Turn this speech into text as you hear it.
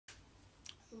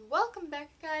Welcome back,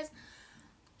 guys,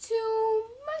 to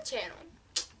my channel.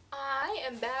 I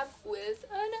am back with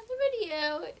another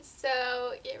video,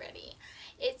 so get ready.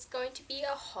 It's going to be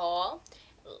a haul.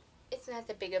 It's not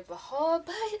that big of a haul,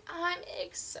 but I'm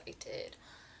excited.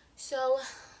 So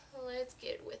let's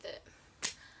get with it.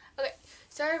 Okay,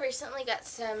 so I recently got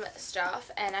some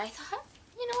stuff, and I thought,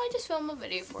 I just film a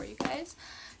video for you guys.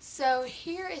 So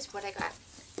here is what I got.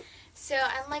 So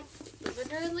I'm like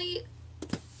literally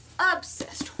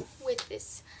obsessed with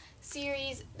this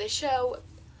series, the show,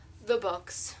 the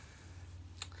books.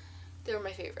 They're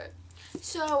my favorite.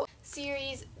 So,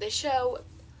 series, the show,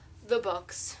 the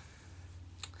books.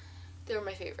 They're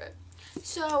my favorite.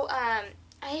 So,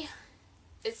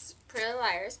 it's Pretty Little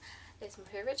Liars. It's my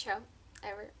favorite show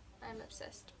ever. I'm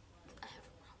obsessed. I have a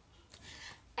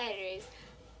problem. Anyways,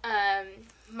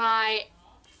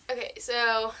 okay,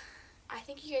 so I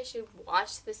think you guys should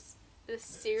watch this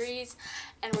series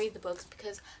and read the books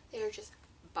because they're just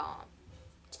bomb.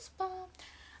 Just bomb.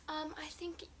 I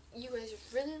think you guys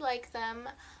really like them,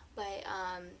 but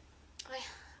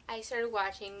I started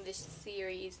watching this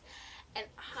series and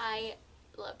I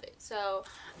love it. So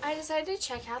I decided to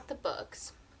check out the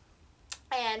books.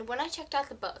 And when I checked out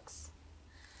the books,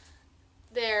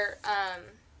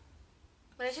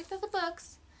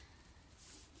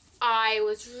 I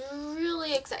was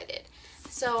really excited.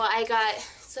 So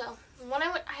when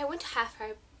I went to Half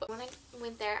Price, when I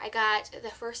went there, I got the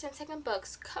first and second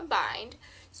books combined.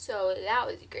 So that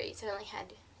was great. So I only had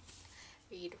to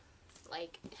read,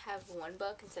 have one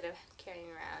book instead of carrying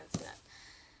around. So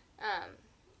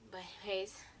but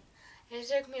anyways, it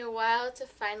took me a while to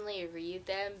finally read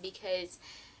them because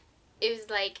it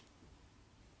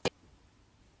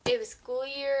was school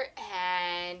year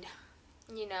and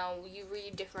you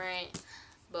read different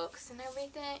books and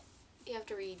everything. You have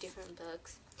to read different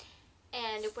books.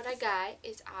 And what I got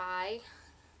is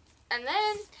and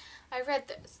then I read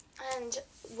this. And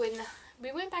when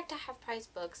we went back to Half Price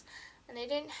Books, and they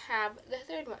didn't have the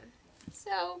third one.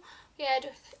 So we had to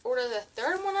order the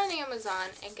third one on Amazon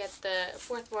and get the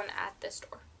fourth one at the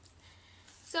store.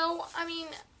 So, I mean,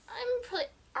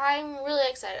 I'm really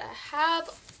excited. I have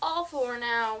all four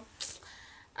now.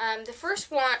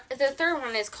 The third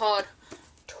one is called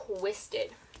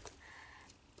Twisted.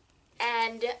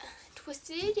 And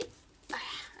Twisted,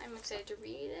 I'm excited to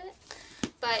read it,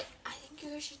 but I think you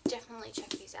guys should definitely check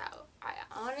these out.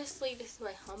 Honestly, this is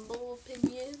my humble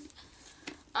opinion.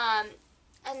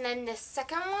 And then the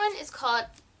second one is called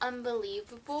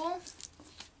Unbelievable.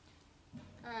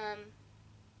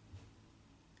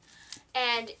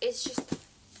 And it's just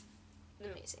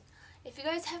amazing. If you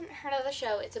guys haven't heard of the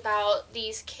show, it's about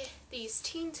these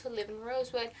teens who live in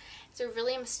Rosewood. It's a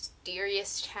really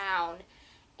mysterious town,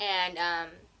 and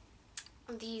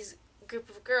these group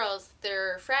of girls,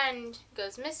 their friend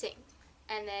goes missing,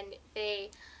 and then they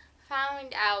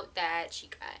found out that she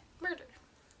got murdered.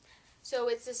 So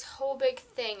it's this whole big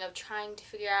thing of trying to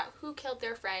figure out who killed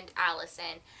their friend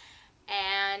Allison,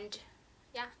 and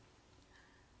yeah.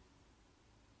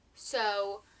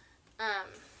 So,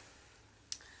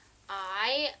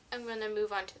 I am going to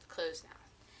move on to the clothes now.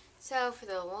 So, for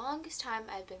the longest time,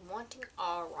 I've been wanting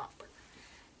a romper.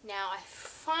 Now, I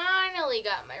finally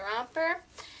got my romper.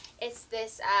 It's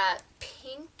this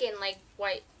pink and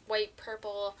white,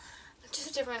 purple,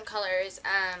 just different colors,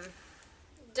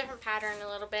 different pattern a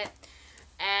little bit.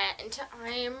 And I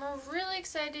am really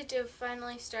excited to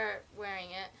finally start wearing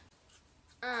it.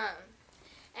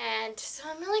 And so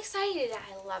I'm really excited.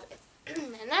 I love it.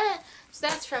 So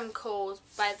that's from Kohl's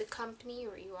by the company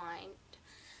Rewind.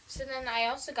 So then I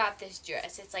also got this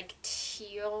dress. It's like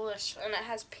tealish and it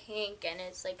has pink and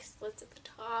it's like slits at the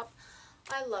top.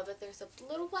 I love it. There's a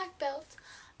little black belt.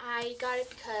 I got it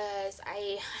because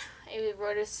I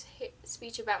wrote a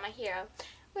speech about my hero,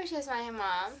 which is my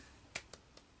mom.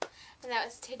 And that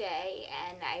was today.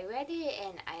 And I read it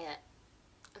and I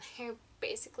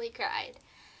basically cried.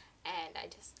 And I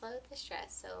just love this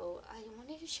dress, so I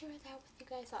wanted to share that with you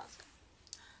guys also.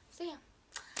 So yeah.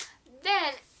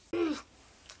 Then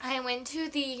I went to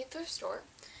the thrift store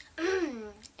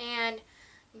and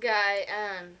got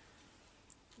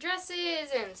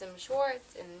dresses and some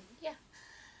shorts and yeah.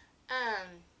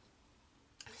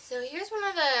 So here's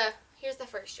the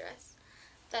first dress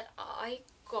that I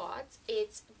got.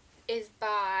 It is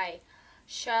by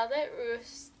Charlotte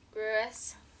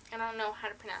Russe. I don't know how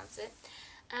to pronounce it.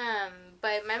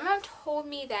 But my mom told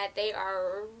me that they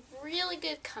are a really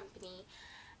good company,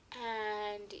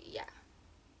 and yeah.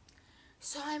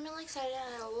 So I'm really excited,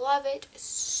 and I love it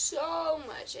so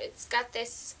much. It's got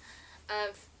this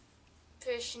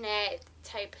fishnet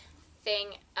type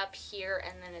thing up here,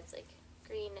 and then it's like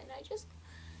green, and I just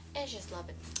I just love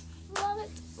it. Love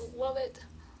it, love it,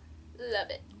 love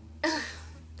it.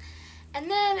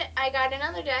 And then I got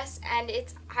another dress, and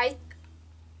it's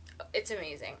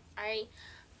amazing. I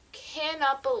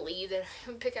cannot believe that I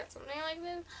would pick out something like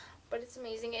this, but it's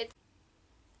amazing.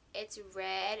 It's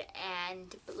red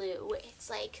and blue. It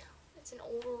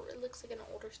looks like an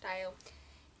older style,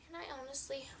 and I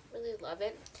honestly really love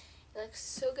it. It looks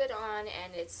so good on,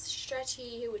 and it's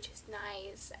stretchy, which is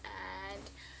nice, and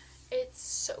it's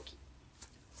so cute.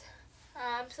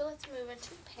 So let's move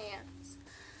into pants.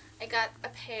 I got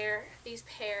these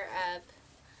pair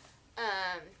of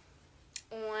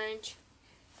orange.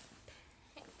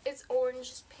 It's orange,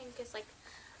 just pink. It's like,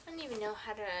 I don't even know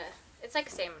how to, it's like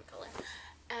a salmon color.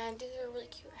 And these are really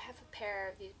cute. I have a pair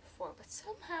of these before, but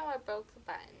somehow I broke the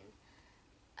button.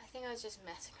 I think I was just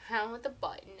messing around with the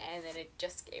button, and then it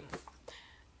just came off.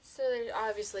 So there's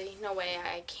obviously no way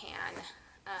I can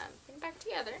put it back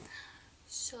together.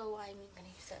 So I'm gonna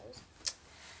use those.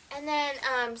 And then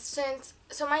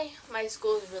my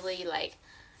school is really like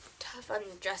tough on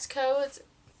dress codes,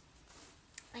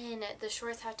 and the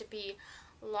shorts have to be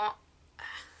long.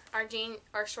 Our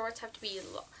shorts have to be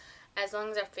as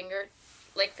long as our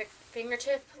the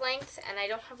fingertip length, and I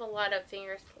don't have a lot of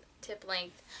fingertip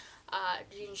length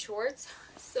jean shorts,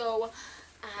 so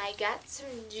I got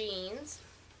some jeans,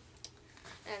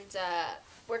 and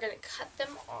we're gonna cut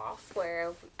them off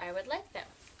where I would like them.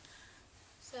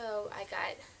 So I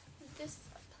got this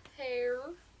pair,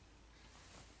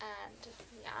 and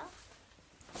yeah,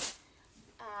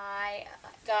 I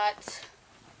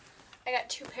got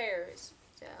two pairs.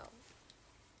 So,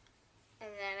 and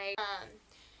then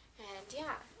and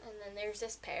yeah, and then there's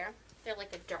this pair. They're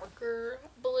like a darker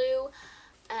blue,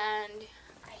 and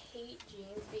I hate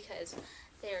jeans because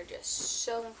they're just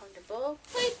so uncomfortable.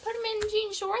 Like, put them in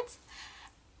jean shorts,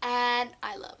 and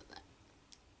I love them.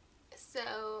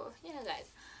 So yeah,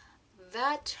 guys,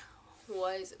 that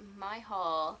was my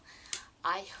haul.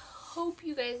 I hope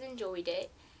you guys enjoyed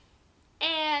it,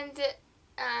 and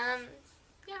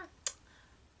yeah.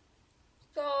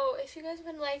 So if you guys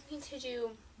would like me to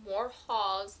do more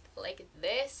hauls like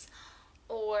this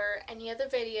or any other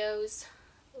videos,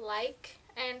 like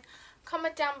and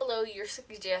comment down below your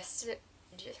suggestions.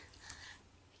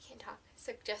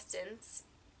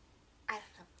 I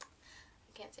don't know.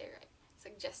 I can't say it right.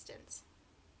 Suggestions.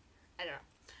 I don't know.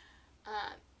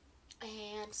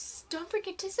 And don't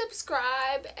forget to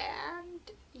subscribe,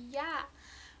 and yeah.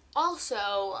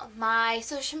 Also, my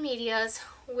social medias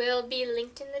will be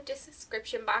linked in the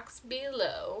description box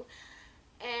below,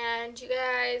 and you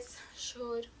guys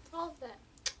should follow them.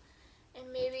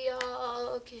 And maybe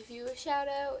I'll give you a shout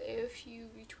out if you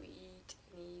retweet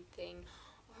anything,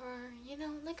 or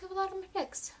like a lot of my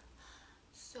pics.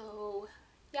 So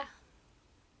yeah.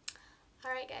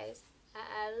 Alright guys,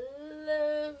 I love